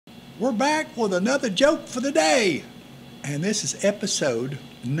We're back with another joke for the day. And this is episode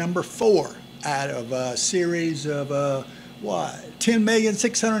number 4 out of a series of,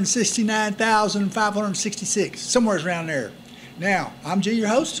 10,669,566, somewhere around there. Now, I'm G, your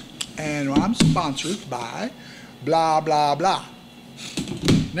host, and I'm sponsored by blah, blah, blah.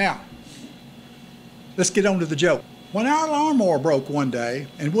 Now, let's get on to the joke. When our lawnmower broke one day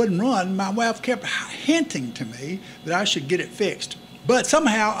and wouldn't run, my wife kept hinting to me that I should get it fixed. But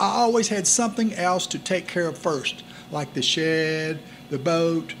somehow I always had something else to take care of first, like the shed, the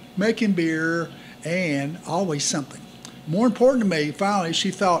boat, making beer, and always something. More important to me, finally, she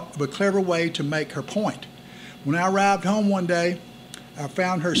thought of a clever way to make her point. When I arrived home one day, I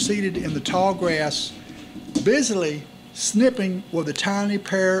found her seated in the tall grass, busily snipping with a tiny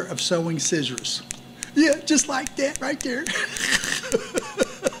pair of sewing scissors. Yeah, just like that right there.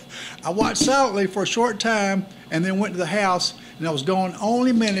 I watched silently for a short time and then went to the house, and I was gone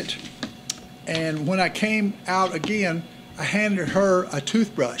only a minute. And when I came out again, I handed her a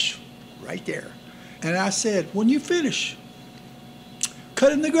toothbrush right there. And I said, when you finish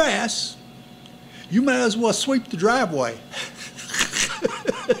cutting the grass, you might as well sweep the driveway.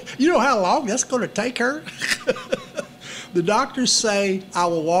 You know how long that's going to take her? The doctors say I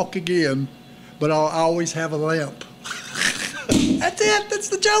will walk again, but I'll always have a limp. That's it. That's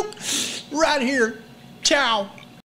the joke right here. Ciao.